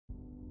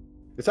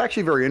It's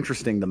actually very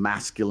interesting, the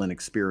masculine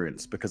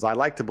experience, because I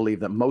like to believe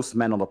that most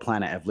men on the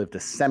planet have lived a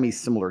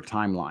semi-similar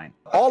timeline.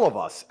 All of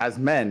us as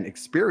men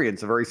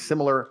experience a very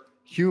similar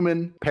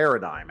human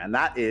paradigm, and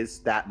that is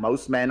that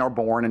most men are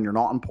born and you're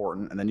not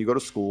important, and then you go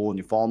to school and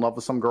you fall in love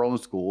with some girl in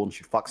school and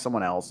she fucks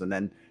someone else, and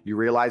then you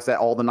realize that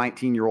all the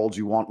 19-year-olds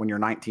you want when you're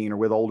 19 are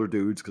with older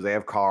dudes because they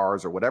have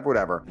cars or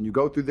whatever, and you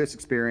go through this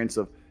experience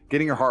of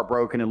getting your heart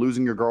broken and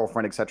losing your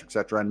girlfriend,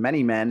 etc., and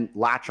many men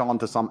latch on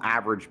to some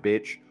average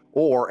bitch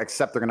or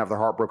accept they're gonna have their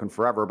heart broken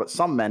forever. But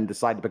some men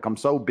decide to become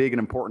so big and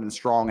important and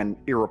strong and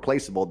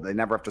irreplaceable that they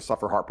never have to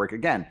suffer heartbreak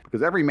again.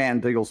 Because every man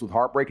deals with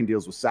heartbreak and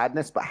deals with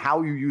sadness, but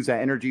how you use that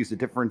energy is the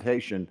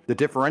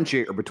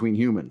differentiator between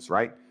humans,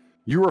 right?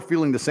 You are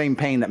feeling the same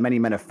pain that many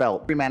men have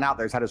felt. Every man out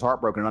there has had his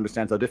heart broken and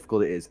understands how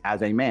difficult it is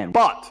as a man.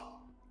 But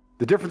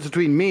the difference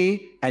between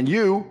me and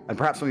you, and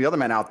perhaps some of the other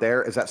men out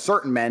there, is that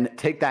certain men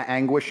take that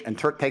anguish and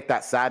take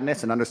that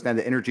sadness and understand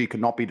that energy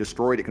cannot be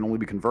destroyed. It can only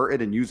be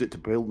converted, and use it to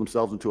build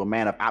themselves into a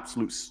man of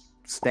absolute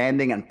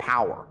standing and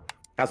power,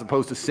 as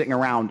opposed to sitting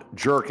around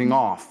jerking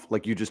off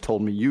like you just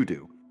told me you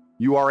do.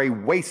 You are a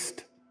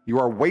waste. You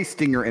are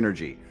wasting your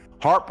energy.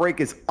 Heartbreak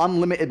is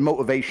unlimited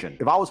motivation.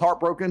 If I was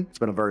heartbroken, it's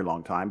been a very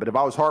long time, but if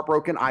I was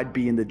heartbroken, I'd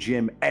be in the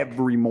gym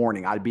every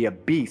morning. I'd be a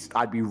beast.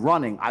 I'd be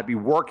running. I'd be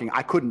working.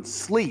 I couldn't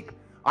sleep.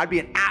 I'd be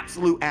an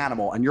absolute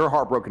animal, and you're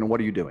heartbroken, and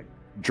what are you doing?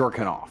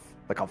 Jerking off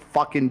like a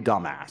fucking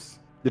dumbass.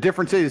 The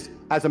difference is,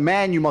 as a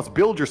man, you must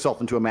build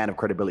yourself into a man of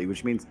credibility,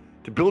 which means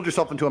to build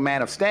yourself into a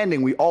man of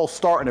standing, we all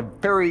start in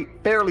a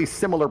fairly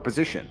similar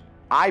position.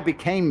 I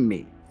became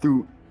me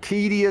through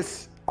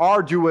tedious,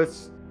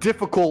 arduous,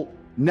 difficult,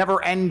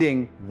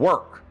 never-ending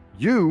work.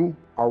 You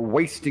are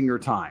wasting your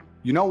time.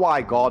 You know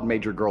why God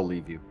made your girl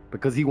leave you?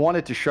 Because he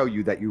wanted to show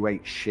you that you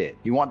ain't shit.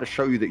 He wanted to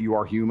show you that you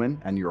are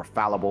human and you're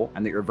fallible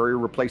and that you're very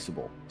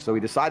replaceable. So he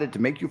decided to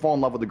make you fall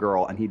in love with the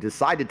girl, and he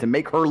decided to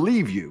make her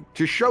leave you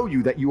to show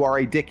you that you are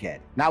a dickhead.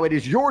 Now it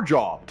is your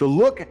job to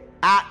look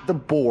at the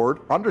board,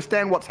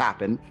 understand what's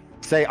happened,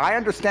 say, I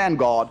understand,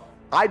 God,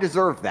 I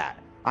deserve that.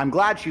 I'm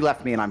glad she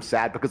left me and I'm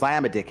sad because I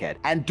am a dickhead,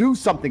 and do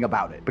something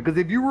about it. Because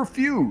if you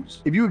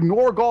refuse, if you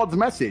ignore God's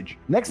message,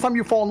 next time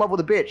you fall in love with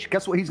a bitch,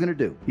 guess what he's gonna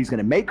do? He's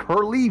gonna make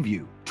her leave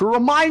you to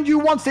remind you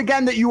once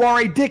again that you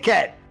are a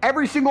dickhead.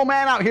 Every single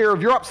man out here, if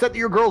you're upset that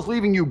your girl's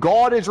leaving you,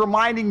 God is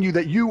reminding you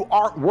that you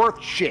aren't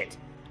worth shit.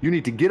 You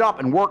need to get up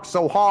and work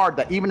so hard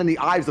that even in the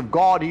eyes of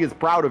God, he is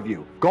proud of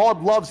you.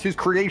 God loves his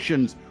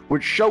creations,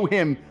 which show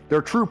him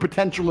their true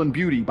potential and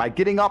beauty. By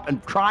getting up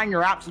and trying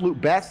your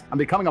absolute best and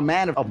becoming a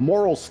man of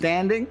moral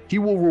standing, he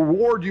will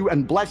reward you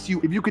and bless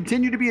you. If you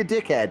continue to be a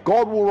dickhead,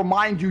 God will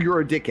remind you you're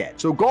a dickhead.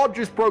 So God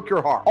just broke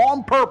your heart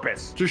on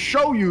purpose to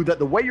show you that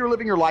the way you're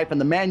living your life and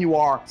the man you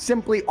are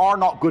simply are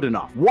not good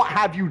enough. What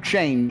have you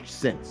changed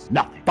since?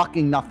 Nothing.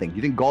 Fucking nothing.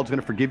 You think God's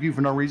gonna forgive you for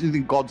no reason? You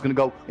think God's gonna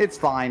go, it's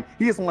fine.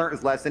 He hasn't learned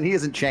his lesson. He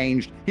hasn't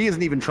changed. He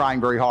isn't even trying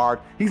very hard.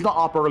 He's not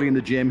up early in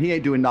the gym. He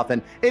ain't doing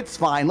nothing. It's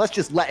fine. Let's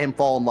just let him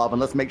fall in love,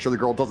 and let's make sure the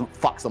girl doesn't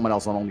fuck someone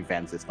else on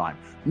OnlyFans this time.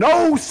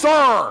 No,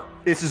 sir!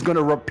 This is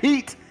gonna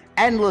repeat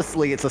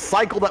endlessly. It's a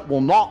cycle that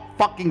will not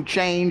fucking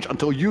change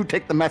until you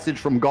take the message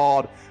from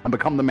God and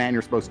become the man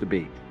you're supposed to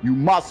be. You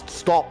must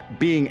stop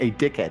being a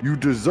dickhead. You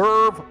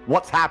deserve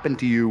what's happened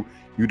to you.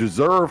 You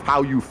deserve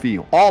how you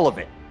feel. All of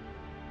it.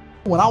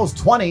 When I was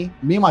 20,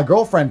 me and my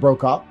girlfriend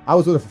broke up. I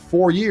was with her for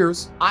 4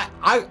 years.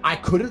 I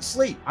couldn't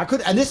sleep.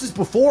 And this is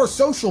before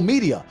social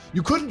media.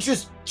 You couldn't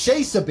just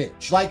chase a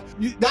bitch. Like,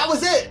 that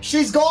was it.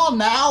 She's gone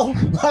now.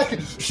 Like,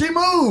 she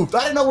moved.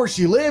 I didn't know where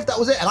she lived. That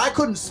was it. And I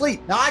couldn't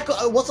sleep. Now,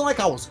 it wasn't like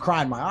I was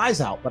crying my eyes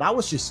out, but I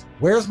was just,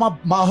 where's my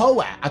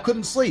hoe at? I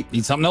couldn't sleep.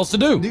 Need something else to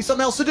do. Need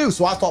something else to do.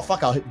 So I thought,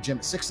 fuck, I'll hit the gym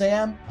at 6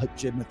 a.m. I'll hit the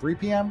gym at 3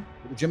 p.m.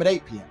 The gym at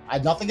 8 p.m. I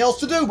had nothing else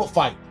to do but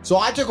fight. So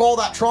I took all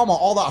that trauma,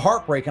 all that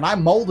heartbreak, and I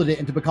molded it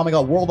into becoming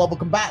a world level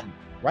combatant,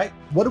 right?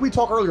 What did we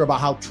talk earlier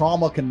about how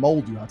trauma can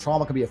mold you, how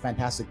trauma can be a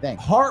fantastic thing?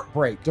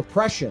 Heartbreak,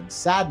 depression,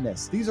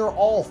 sadness, these are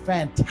all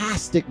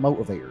fantastic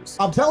motivators.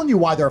 I'm telling you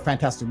why they're a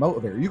fantastic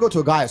motivator. You go to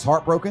a guy who's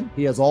heartbroken,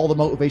 he has all the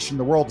motivation in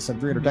the world to send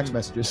 300 text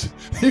messages.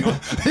 He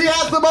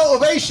has the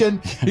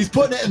motivation, he's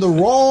putting it in the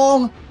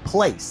wrong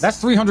place.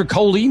 That's 300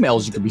 cold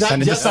emails you could be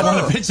sending to someone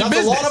to pitch a business.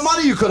 That's a lot of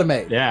money you could have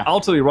made. Yeah.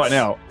 I'll tell you right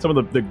now, some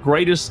of the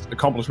greatest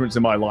accomplishments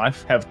in my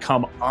life have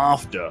come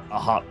after a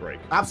heartbreak.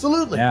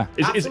 Absolutely. Yeah.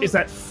 It's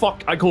that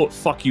fuck, I call it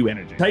fuck you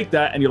energy. Take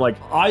that and you're like,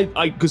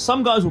 because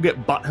some guys will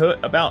get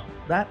butthurt about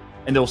that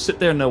and they'll sit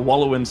there and they'll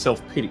wallow in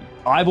self-pity.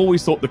 I've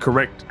always thought the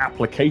correct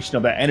application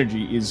of that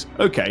energy is,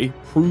 okay,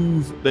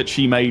 prove that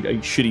she made a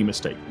shitty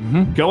mistake.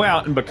 Go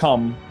out and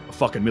become a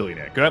fucking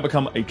millionaire. Go out and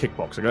become a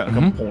kickboxer. Go out and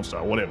become a porn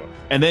star, whatever.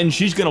 And then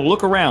she's going to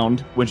look around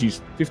when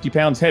she's 50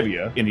 pounds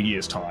heavier in a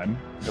year's time.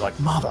 You're like,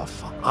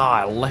 motherfucker,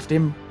 I left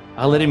him.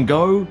 I let him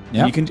go.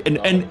 Yeah. You can,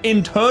 and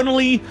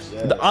internally,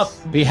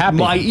 Be happy.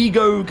 my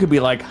ego could be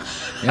like,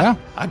 Yeah.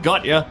 I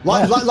got you.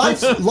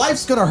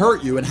 Life's gonna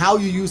hurt you, and how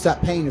you use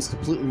that pain is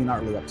completely and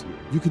utterly up to you.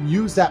 You can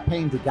use that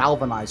pain to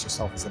galvanize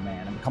yourself as a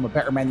man and become a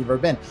better man you've ever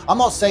been. I'm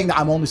not saying that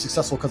I'm only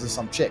successful because of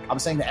some chick. I'm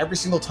saying that every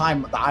single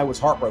time that I was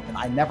heartbroken,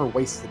 I never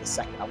wasted a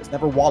second. I was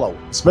never wallowing.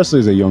 Especially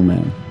as a young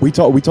man. We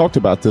talked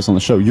about this on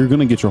the show. You're going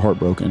to get your heart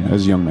broken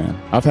as a young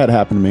man. I've had it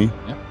happen to me.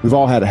 Yeah. We've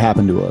all had it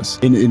happen to us.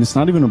 And it's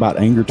not even about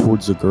anger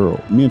towards the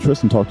girl. Me and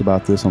Tristan talked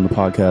about this on the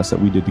podcast that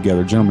we did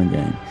together, Gentleman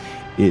Game.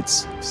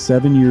 It's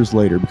 7 years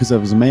later, because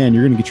as a man,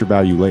 you're going to get your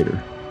value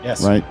later.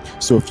 Yes. Right.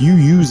 So if you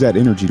use that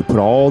energy to put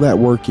all that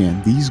work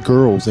in, these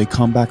girls, they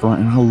come back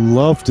around, and I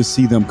love to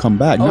see them come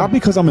back. Not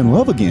because I'm in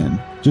love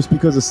again, just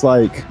because it's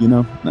like, you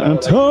know, I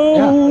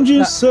told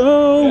you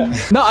so.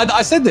 No,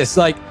 I said this,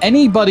 like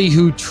anybody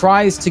who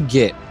tries to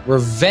get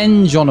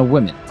revenge on a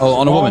woman,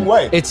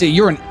 way. that's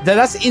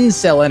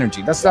incel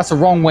energy. That's a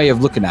wrong way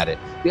of looking at it.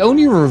 The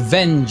only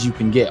revenge you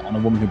can get on a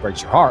woman who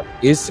breaks your heart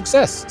is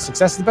success.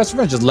 Success is the best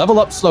revenge. Just level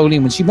up slowly,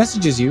 and when she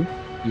messages you,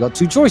 you got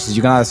two choices.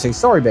 You can either say,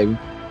 sorry, baby,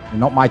 you're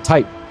not my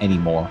type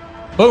anymore.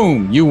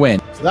 Boom, you win.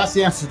 So that's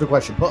the answer to the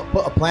question. Put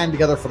a plan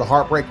together for the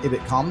heartbreak if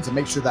it comes, and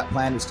make sure that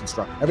plan is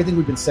constructive. Everything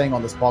we've been saying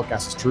on this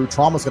podcast is true.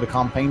 Trauma's going to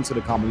come, pain's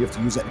going to come, and you have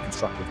to use it in a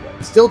constructive way.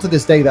 Still to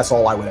this day, that's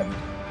all I would ever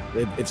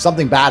do. If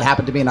something bad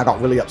happened to me and I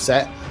got really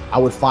upset, I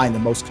would find the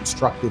most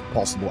constructive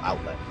possible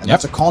outlet. And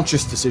that's a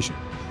conscious decision.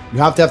 You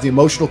have to have the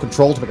emotional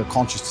control to make a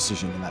conscious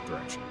decision in that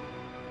direction.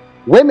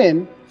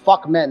 Women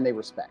fuck men they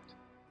respect.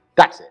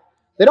 That's it.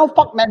 They don't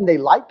fuck men they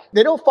like.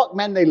 They don't fuck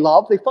men they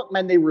love. They fuck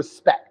men they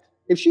respect.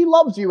 If she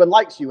loves you and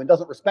likes you and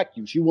doesn't respect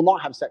you, she will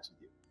not have sex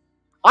with you.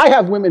 I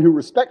have women who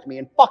respect me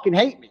and fucking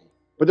hate me,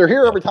 but they're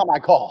here every time I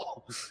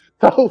call.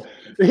 So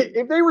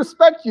if they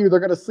respect you,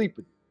 they're going to sleep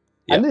with you.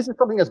 Yeah. And this is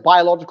something that's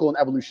biological and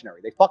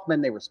evolutionary. They fuck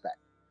men they respect.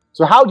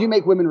 So how do you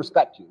make women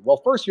respect you? Well,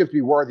 first you have to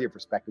be worthy of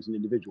respect as an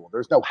individual.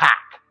 There's no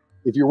hack.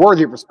 If you're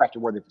worthy of respect,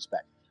 you're worthy of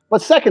respect.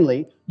 But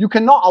secondly, you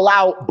cannot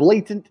allow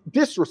blatant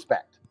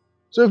disrespect.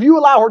 So if you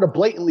allow her to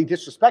blatantly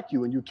disrespect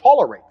you and you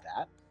tolerate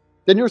that,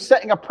 then you're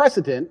setting a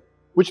precedent,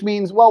 which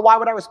means, well, why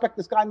would I respect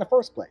this guy in the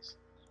first place?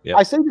 Yep.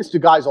 I say this to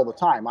guys all the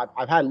time.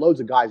 I've had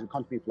loads of guys who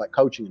come to me for like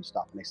coaching and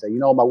stuff, and they say, you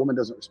know, my woman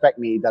doesn't respect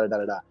me,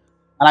 da-da-da-da-da.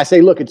 And I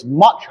say, look, it's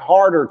much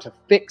harder to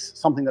fix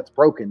something that's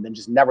broken than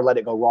just never let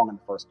it go wrong in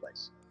the first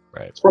place.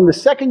 Right. From the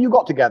second you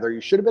got together,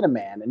 you should have been a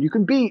man, and you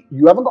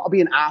haven't got to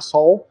be an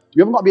asshole.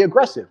 You haven't got to be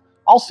aggressive.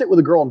 I'll sit with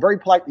a girl and very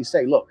politely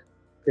say, look,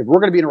 if we're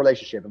going to be in a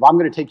relationship, if I'm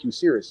going to take you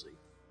seriously,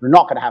 you're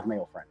not going to have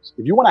male friends.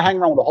 If you want to hang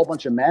around with a whole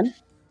bunch of men,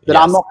 then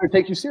I'm not going to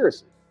take you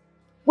seriously.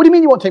 What do you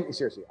mean you won't take me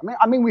seriously?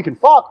 I mean, we can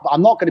fuck, but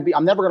I'm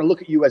never going to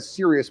look at you as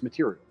serious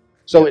material.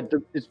 So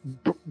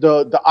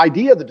the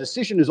idea, the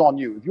decision is on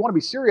you. If you want to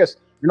be serious,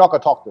 you're not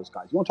going to talk to those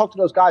guys. You want to talk to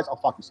those guys? I'll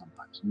fuck you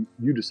sometimes.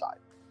 You decide.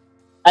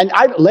 And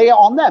I lay it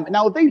on them.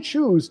 Now, if they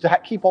choose to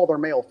keep all their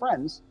male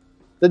friends,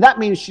 then that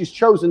means she's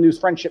chosen these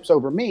friendships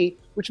over me,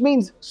 which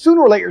means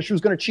sooner or later she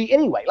was going to cheat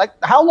anyway. Like,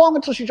 how long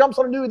until she jumps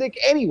on a new dick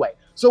anyway?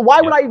 So why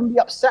would I even be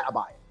upset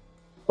about it?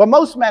 But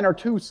most men are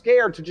too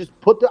scared to just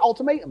put the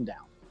ultimatum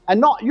down.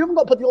 And you haven't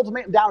got to put the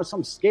ultimatum down in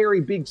some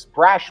scary, big,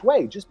 brash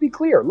way. Just be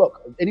clear.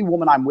 Look, any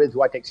woman I'm with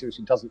who I take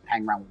seriously doesn't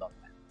hang around with other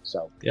men.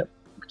 So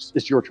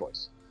it's your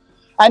choice.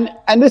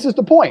 And this is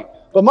the point.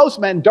 But most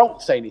men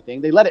don't say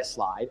anything. They let it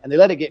slide and they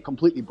let it get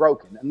completely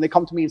broken. And they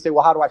come to me and say,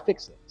 well, how do I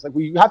fix it? It's like,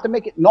 well, you have to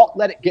make it not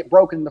let it get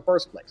broken in the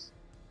first place.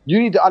 You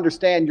need to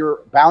understand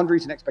your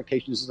boundaries and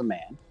expectations as a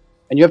man.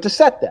 And you have to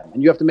set them.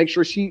 And you have to make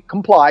sure she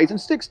complies and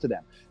sticks to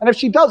them. And if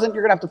she doesn't,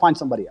 you're going to have to find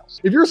somebody else.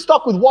 If you're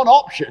stuck with one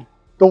option,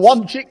 the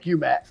one chick you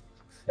met,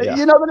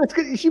 you know,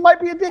 then she might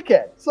be a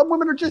dickhead. Some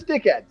women are just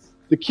dickheads.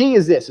 The key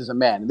is this as a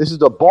man. This is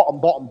the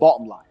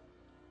bottom line.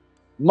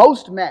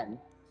 Most men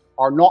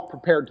are not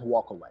prepared to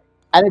walk away.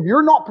 And if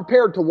you're not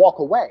prepared to walk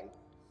away,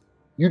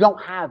 you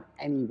don't have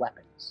any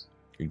weapons.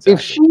 Exactly. If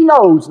she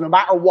knows no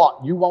matter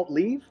what, you won't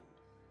leave,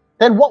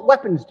 then what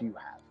weapons do you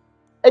have?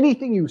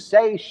 Anything you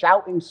say,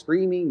 shouting,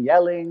 screaming,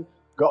 yelling,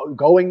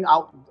 going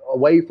out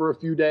away for a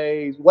few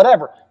days,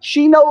 whatever.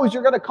 She knows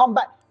you're going to come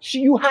back.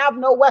 You have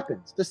no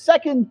weapons. The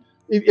second,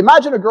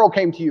 imagine a girl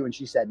came to you and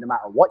she said, no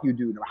matter what you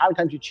do, no matter how many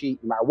times you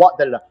cheat, no matter what,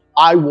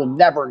 I will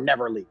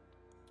never leave.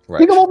 Right.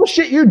 Think of all the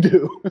shit you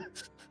do.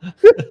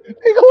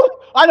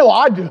 I know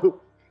I do.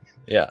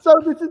 Yeah. So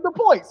this is the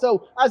point.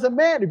 So as a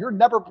man, if you're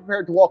never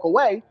prepared to walk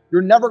away,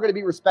 you're never going to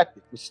be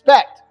respected.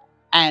 Respect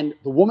and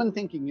the woman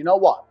thinking, you know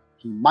what,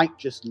 he might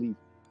just leave me,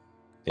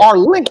 are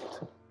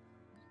linked.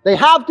 They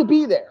have to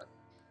be there.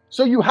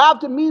 So you have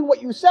to mean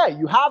what you say.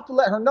 You have to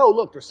let her know,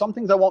 look, there's some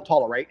things I won't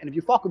tolerate. And if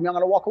you fuck with me, I'm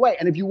going to walk away.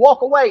 And if you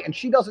walk away and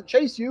she doesn't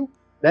chase you,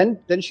 then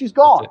she's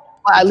gone.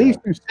 At least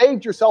you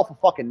saved yourself a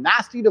fucking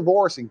nasty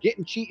divorce and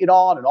getting cheated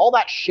on and all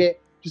that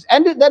shit. Just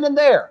end it then and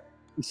there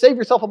and save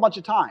yourself a bunch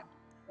of time.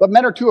 But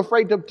men are too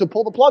afraid to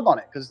pull the plug on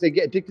it because they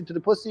get addicted to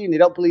the pussy and they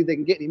don't believe they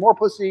can get any more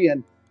pussy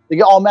and they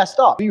get all messed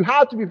up. You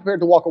have to be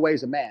prepared to walk away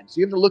as a man. So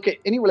you have to look at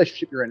any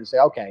relationship you're in and say,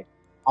 okay,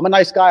 I'm a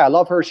nice guy. I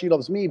love her. She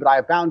loves me, but I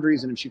have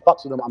boundaries. And if she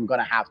fucks with them, I'm going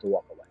to have to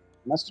walk away.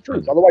 And that's the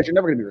truth. Otherwise, you're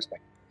never going to be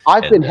respected.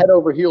 I've been head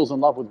over heels in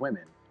love with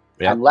women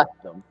and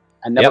left them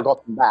and never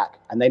got them back,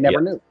 and they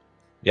never knew.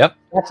 Yep.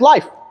 That's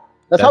life.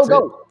 That's how it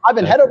goes. I've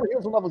been head over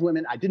heels in love with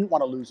women. I didn't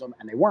want to lose them,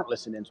 and they weren't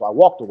listening, so I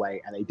walked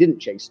away, and they didn't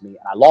chase me,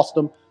 and I lost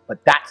them.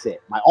 But that's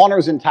it. My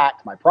honor's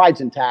intact, my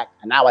pride's intact,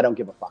 and now I don't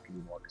give a fuck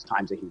anymore because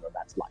time's a hero.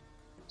 That's life.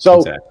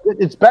 So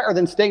it's better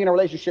than staying in a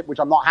relationship which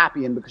I'm not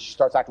happy in because she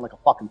starts acting like a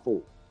fucking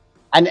fool.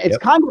 And it's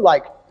kind of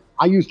like,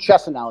 I use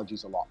chess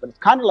analogies a lot, but it's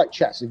kind of like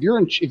chess. If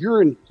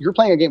you're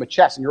playing a game of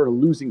chess and you're in a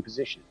losing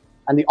position,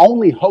 and the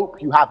only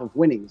hope you have of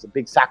winning is a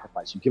big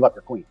sacrifice, you give up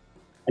your queen,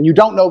 and you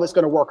don't know if it's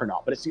going to work or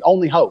not, but it's the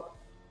only hope.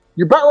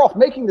 You're better off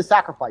making the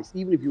sacrifice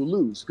even if you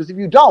lose, because if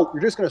you don't,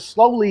 you're just going to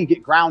slowly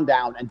get ground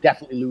down and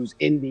definitely lose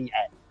in the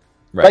end.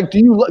 Right. Like, do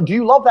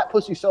you love that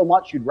pussy so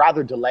much you'd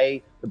rather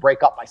delay the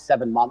breakup by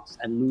 7 months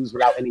and lose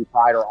without any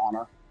pride or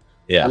honor?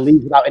 Yeah. And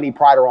leave without any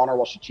pride or honor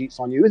while she cheats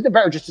on you? Isn't it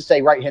better just to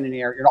say right hand in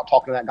the air, you're not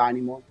talking to that guy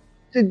anymore?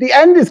 The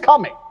end is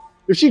coming.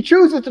 If she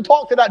chooses to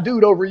talk to that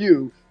dude over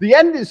you, the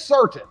end is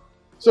certain.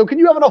 So can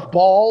you have enough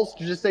balls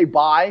to just say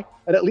bye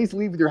and at least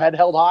leave with your head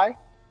held high?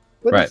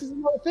 But this is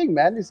another thing,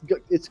 man.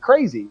 It's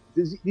crazy.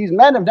 These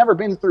men have never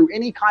been through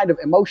any kind of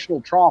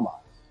emotional trauma.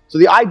 So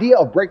the idea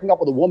of breaking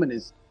up with a woman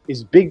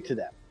is big to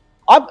them.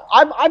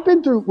 I've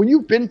been through, when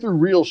you've been through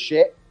real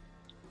shit,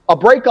 a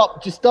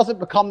breakup just doesn't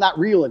become that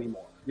real anime.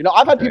 You know,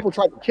 I've had people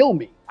try to kill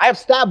me. I have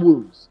stab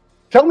wounds.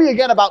 Tell me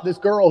again about this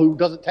girl who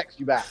doesn't text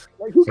you back.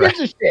 Like, who gives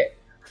a shit?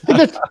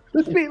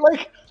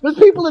 There's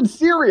people in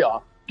Syria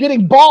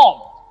getting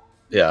bombed.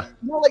 Yeah.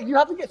 You know, like, you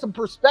have to get some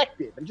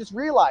perspective and just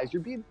realize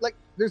you're being, like,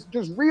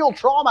 there's real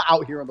trauma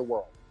out here in the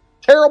world.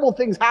 Terrible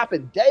things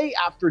happen day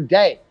after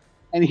day.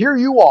 And here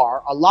you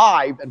are,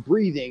 alive and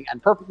breathing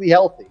and perfectly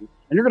healthy, and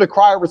you're going to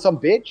cry over some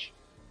bitch?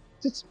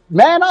 Just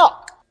man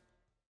up.